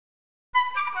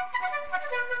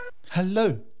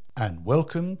Hello and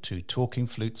welcome to Talking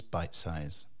Flutes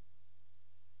Bitesize.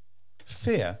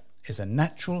 Fear is a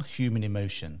natural human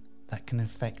emotion that can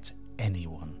affect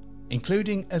anyone,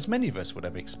 including, as many of us would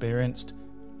have experienced,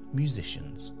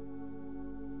 musicians.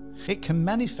 It can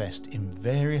manifest in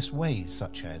various ways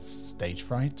such as stage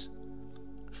fright,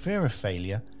 fear of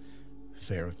failure,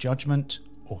 fear of judgment,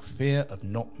 or fear of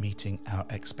not meeting our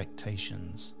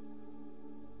expectations.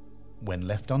 When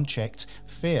left unchecked,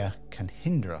 fear can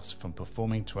hinder us from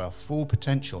performing to our full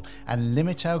potential and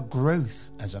limit our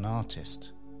growth as an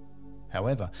artist.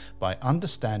 However, by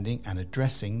understanding and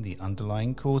addressing the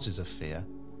underlying causes of fear,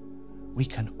 we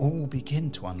can all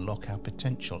begin to unlock our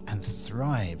potential and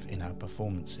thrive in our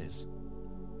performances.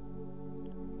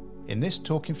 In this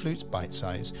Talking Flutes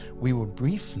Bitesize, we will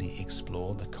briefly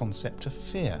explore the concept of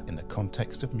fear in the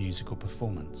context of musical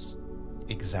performance,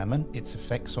 examine its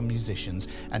effects on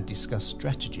musicians, and discuss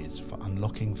strategies for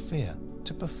unlocking fear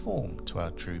to perform to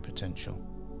our true potential.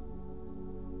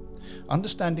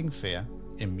 Understanding fear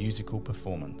in musical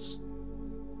performance.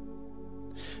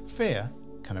 Fear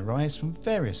can arise from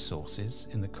various sources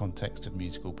in the context of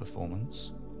musical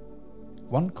performance.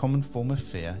 One common form of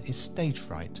fear is stage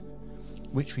fright,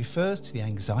 which refers to the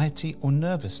anxiety or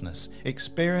nervousness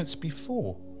experienced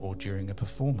before or during a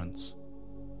performance.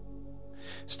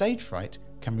 Stage fright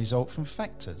can result from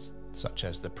factors such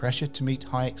as the pressure to meet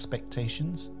high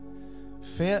expectations,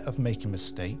 fear of making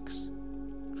mistakes,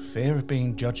 fear of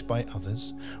being judged by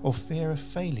others, or fear of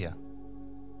failure.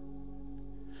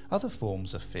 Other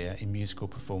forms of fear in musical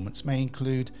performance may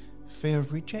include fear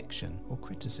of rejection or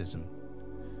criticism,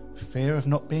 fear of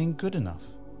not being good enough,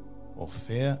 or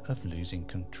fear of losing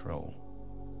control.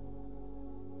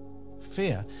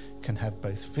 Fear can have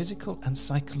both physical and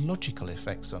psychological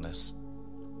effects on us.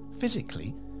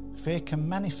 Physically, fear can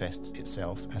manifest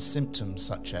itself as symptoms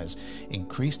such as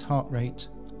increased heart rate,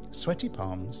 sweaty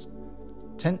palms,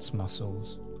 tense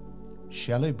muscles,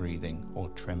 shallow breathing, or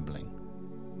trembling.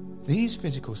 These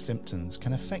physical symptoms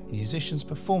can affect musicians'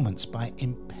 performance by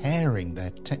impairing their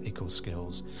technical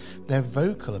skills, their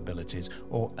vocal abilities,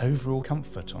 or overall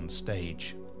comfort on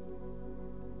stage.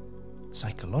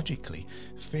 Psychologically,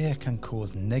 fear can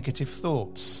cause negative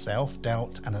thoughts,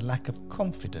 self-doubt, and a lack of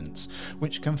confidence,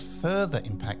 which can further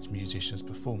impact musicians'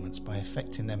 performance by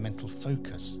affecting their mental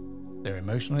focus, their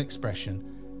emotional expression,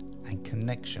 and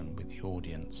connection with the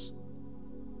audience.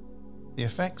 The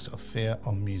effects of fear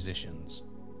on musicians.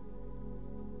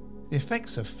 The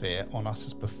effects of fear on us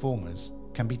as performers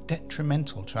can be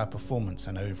detrimental to our performance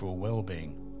and overall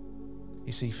well-being.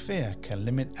 You see, fear can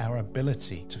limit our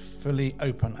ability to fully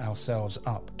open ourselves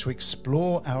up, to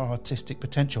explore our artistic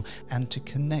potential, and to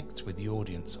connect with the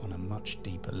audience on a much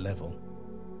deeper level.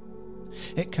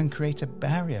 It can create a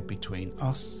barrier between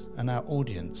us and our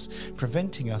audience,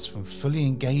 preventing us from fully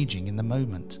engaging in the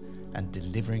moment and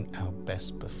delivering our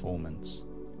best performance.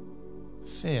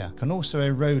 Fear can also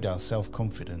erode our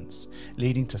self-confidence,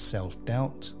 leading to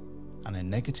self-doubt and a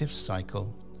negative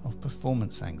cycle of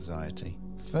performance anxiety.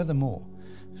 Furthermore,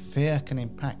 fear can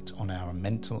impact on our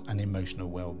mental and emotional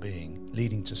well-being,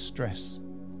 leading to stress,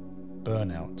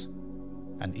 burnout,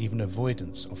 and even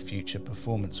avoidance of future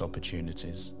performance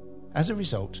opportunities. As a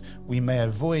result, we may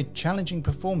avoid challenging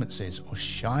performances or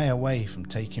shy away from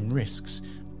taking risks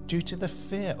due to the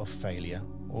fear of failure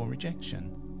or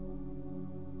rejection.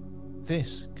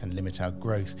 This can limit our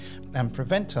growth and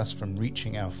prevent us from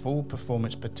reaching our full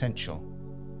performance potential.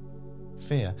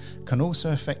 Fear can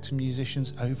also affect a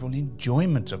musician's overall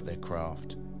enjoyment of their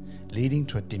craft, leading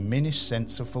to a diminished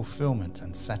sense of fulfillment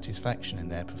and satisfaction in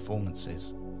their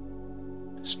performances.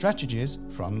 Strategies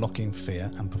for unlocking fear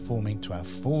and performing to our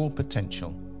full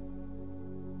potential.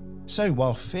 So,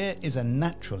 while fear is a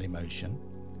natural emotion,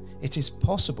 it is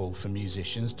possible for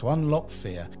musicians to unlock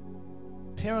fear.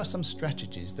 Here are some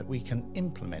strategies that we can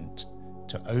implement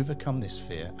to overcome this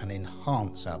fear and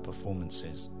enhance our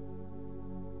performances.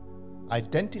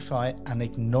 Identify and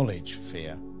acknowledge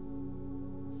fear.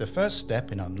 The first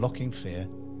step in unlocking fear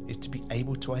is to be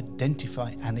able to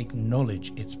identify and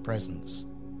acknowledge its presence.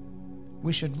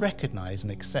 We should recognize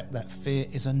and accept that fear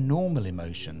is a normal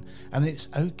emotion and that it's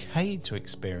okay to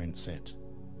experience it.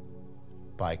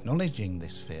 By acknowledging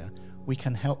this fear, we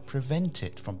can help prevent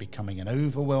it from becoming an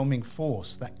overwhelming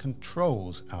force that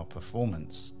controls our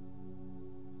performance.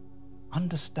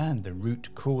 Understand the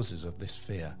root causes of this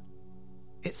fear.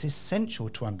 It's essential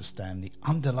to understand the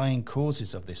underlying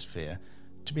causes of this fear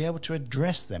to be able to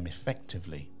address them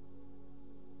effectively.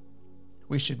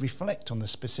 We should reflect on the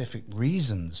specific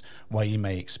reasons why you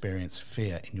may experience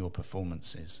fear in your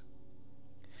performances.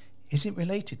 Is it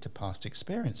related to past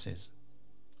experiences?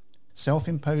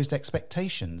 self-imposed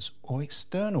expectations, or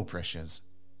external pressures.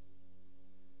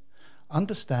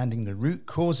 Understanding the root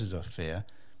causes of fear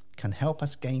can help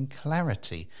us gain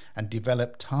clarity and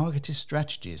develop targeted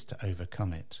strategies to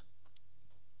overcome it.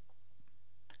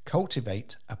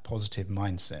 Cultivate a positive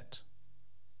mindset.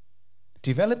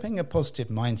 Developing a positive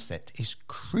mindset is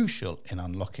crucial in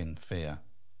unlocking fear.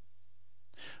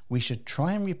 We should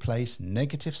try and replace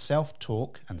negative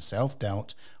self-talk and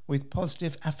self-doubt with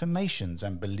positive affirmations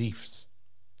and beliefs.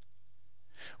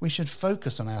 We should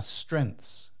focus on our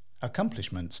strengths,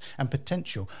 accomplishments and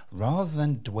potential rather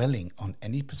than dwelling on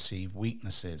any perceived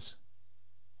weaknesses.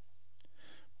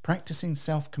 Practicing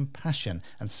self-compassion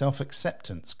and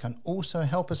self-acceptance can also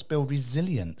help us build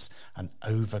resilience and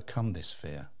overcome this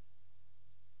fear.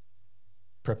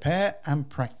 Prepare and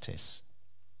practice.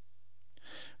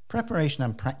 Preparation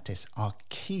and practice are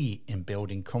key in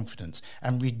building confidence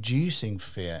and reducing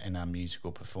fear in our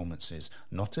musical performances,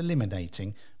 not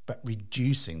eliminating but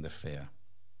reducing the fear.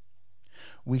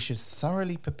 We should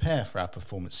thoroughly prepare for our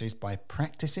performances by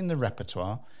practicing the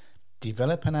repertoire,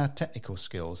 developing our technical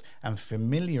skills and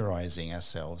familiarising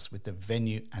ourselves with the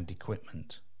venue and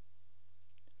equipment.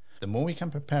 The more we can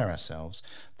prepare ourselves,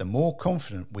 the more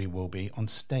confident we will be on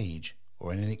stage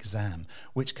or in an exam,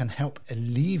 which can help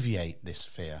alleviate this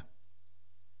fear.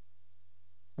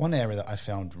 One area that I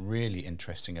found really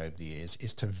interesting over the years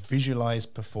is to visualise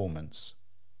performance.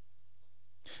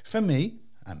 For me,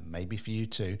 and maybe for you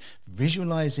too,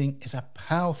 visualising is a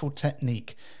powerful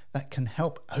technique that can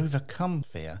help overcome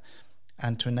fear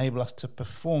and to enable us to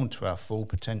perform to our full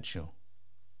potential.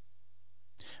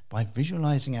 By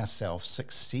visualising ourselves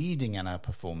succeeding in our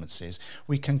performances,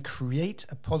 we can create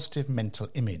a positive mental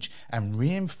image and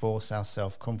reinforce our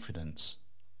self-confidence.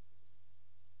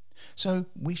 So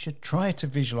we should try to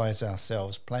visualise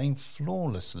ourselves playing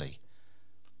flawlessly,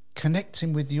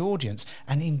 connecting with the audience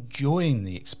and enjoying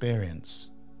the experience.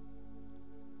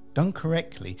 Done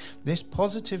correctly, this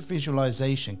positive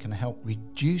visualisation can help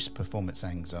reduce performance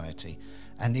anxiety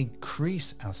and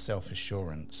increase our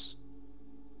self-assurance.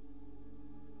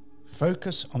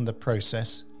 Focus on the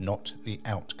process, not the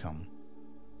outcome.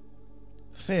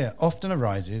 Fear often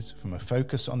arises from a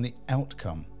focus on the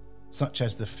outcome, such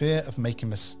as the fear of making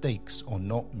mistakes or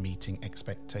not meeting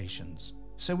expectations.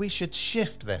 So we should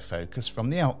shift their focus from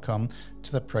the outcome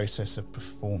to the process of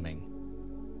performing.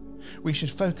 We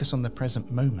should focus on the present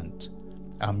moment,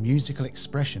 our musical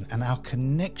expression and our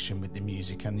connection with the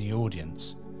music and the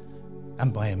audience.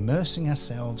 And by immersing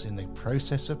ourselves in the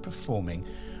process of performing,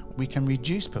 we can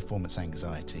reduce performance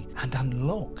anxiety and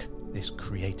unlock this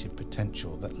creative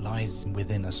potential that lies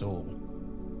within us all.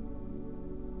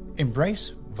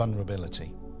 Embrace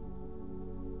vulnerability.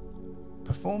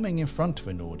 Performing in front of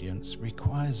an audience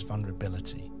requires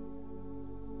vulnerability.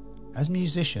 As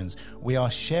musicians, we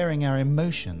are sharing our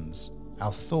emotions,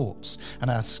 our thoughts, and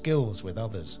our skills with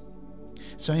others.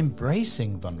 So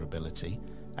embracing vulnerability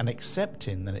and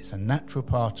accepting that it's a natural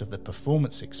part of the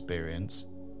performance experience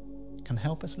can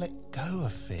help us let go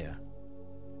of fear.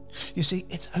 You see,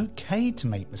 it's okay to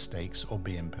make mistakes or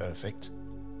be imperfect,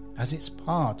 as it's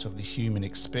part of the human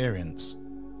experience.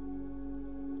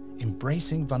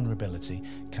 Embracing vulnerability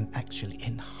can actually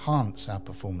enhance our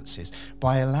performances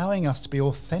by allowing us to be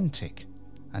authentic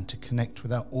and to connect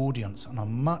with our audience on a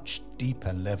much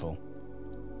deeper level.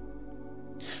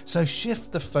 So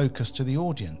shift the focus to the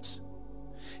audience.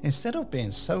 Instead of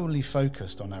being solely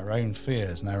focused on our own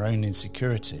fears and our own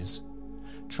insecurities,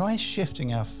 try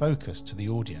shifting our focus to the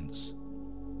audience.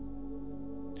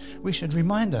 We should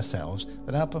remind ourselves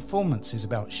that our performance is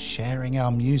about sharing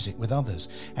our music with others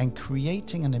and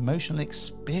creating an emotional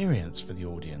experience for the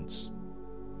audience.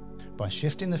 By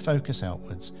shifting the focus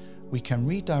outwards, we can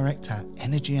redirect our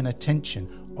energy and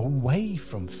attention away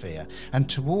from fear and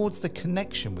towards the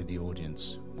connection with the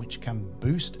audience, which can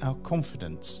boost our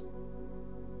confidence.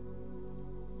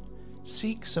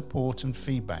 Seek support and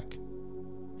feedback.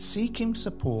 Seeking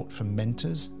support from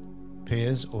mentors,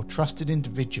 peers, or trusted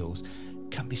individuals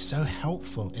can be so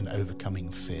helpful in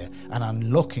overcoming fear and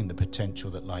unlocking the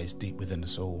potential that lies deep within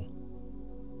us all.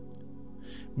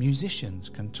 Musicians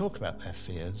can talk about their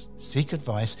fears, seek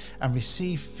advice, and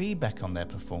receive feedback on their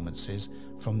performances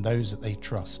from those that they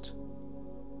trust.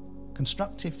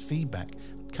 Constructive feedback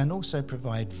can also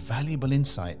provide valuable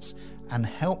insights and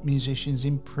help musicians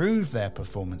improve their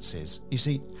performances. You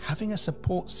see, having a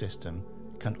support system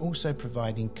can also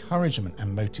provide encouragement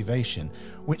and motivation,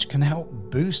 which can help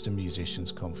boost a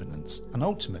musician's confidence and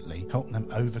ultimately help them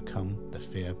overcome the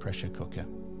fear pressure cooker.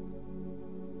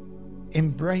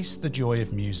 Embrace the joy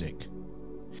of music.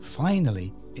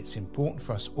 Finally, it's important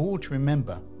for us all to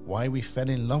remember why we fell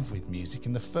in love with music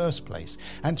in the first place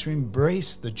and to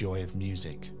embrace the joy of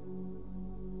music.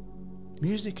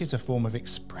 Music is a form of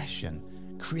expression,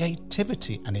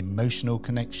 creativity and emotional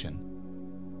connection.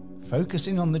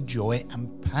 Focusing on the joy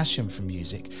and passion for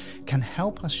music can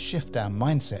help us shift our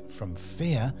mindset from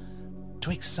fear to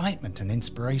excitement and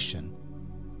inspiration.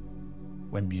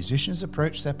 When musicians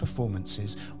approach their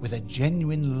performances with a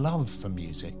genuine love for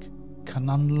music, can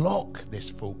unlock this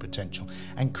full potential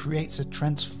and creates a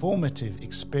transformative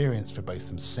experience for both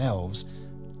themselves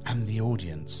and the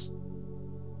audience.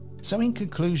 So in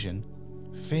conclusion,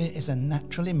 fear is a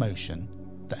natural emotion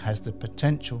that has the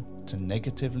potential to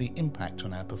negatively impact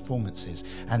on our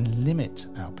performances and limit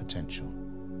our potential.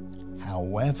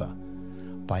 However,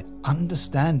 by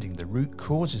understanding the root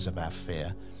causes of our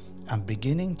fear and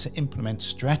beginning to implement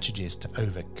strategies to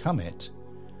overcome it,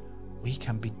 we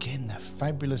can begin the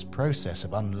fabulous process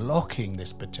of unlocking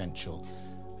this potential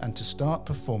and to start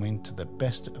performing to the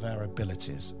best of our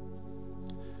abilities.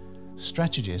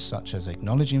 Strategies such as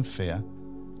acknowledging fear,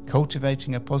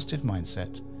 cultivating a positive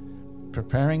mindset,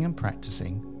 preparing and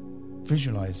practicing,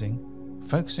 visualizing,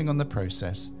 focusing on the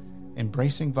process,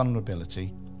 embracing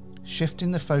vulnerability,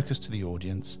 shifting the focus to the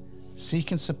audience,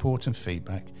 seeking support and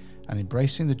feedback, and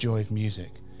embracing the joy of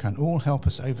music can all help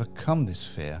us overcome this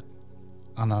fear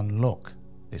and unlock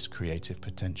this creative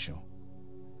potential.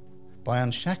 By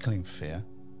unshackling fear,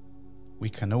 we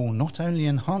can all not only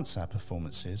enhance our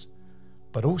performances,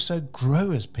 but also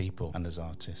grow as people and as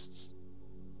artists.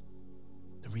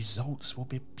 The results will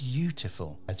be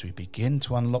beautiful as we begin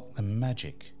to unlock the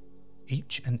magic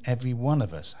each and every one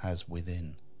of us has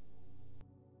within.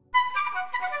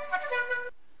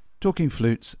 Talking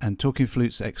Flutes and Talking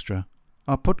Flutes Extra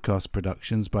are podcast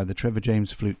productions by the Trevor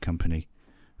James Flute Company.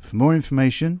 For more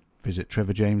information, visit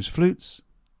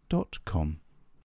trevorjamesflutes.com.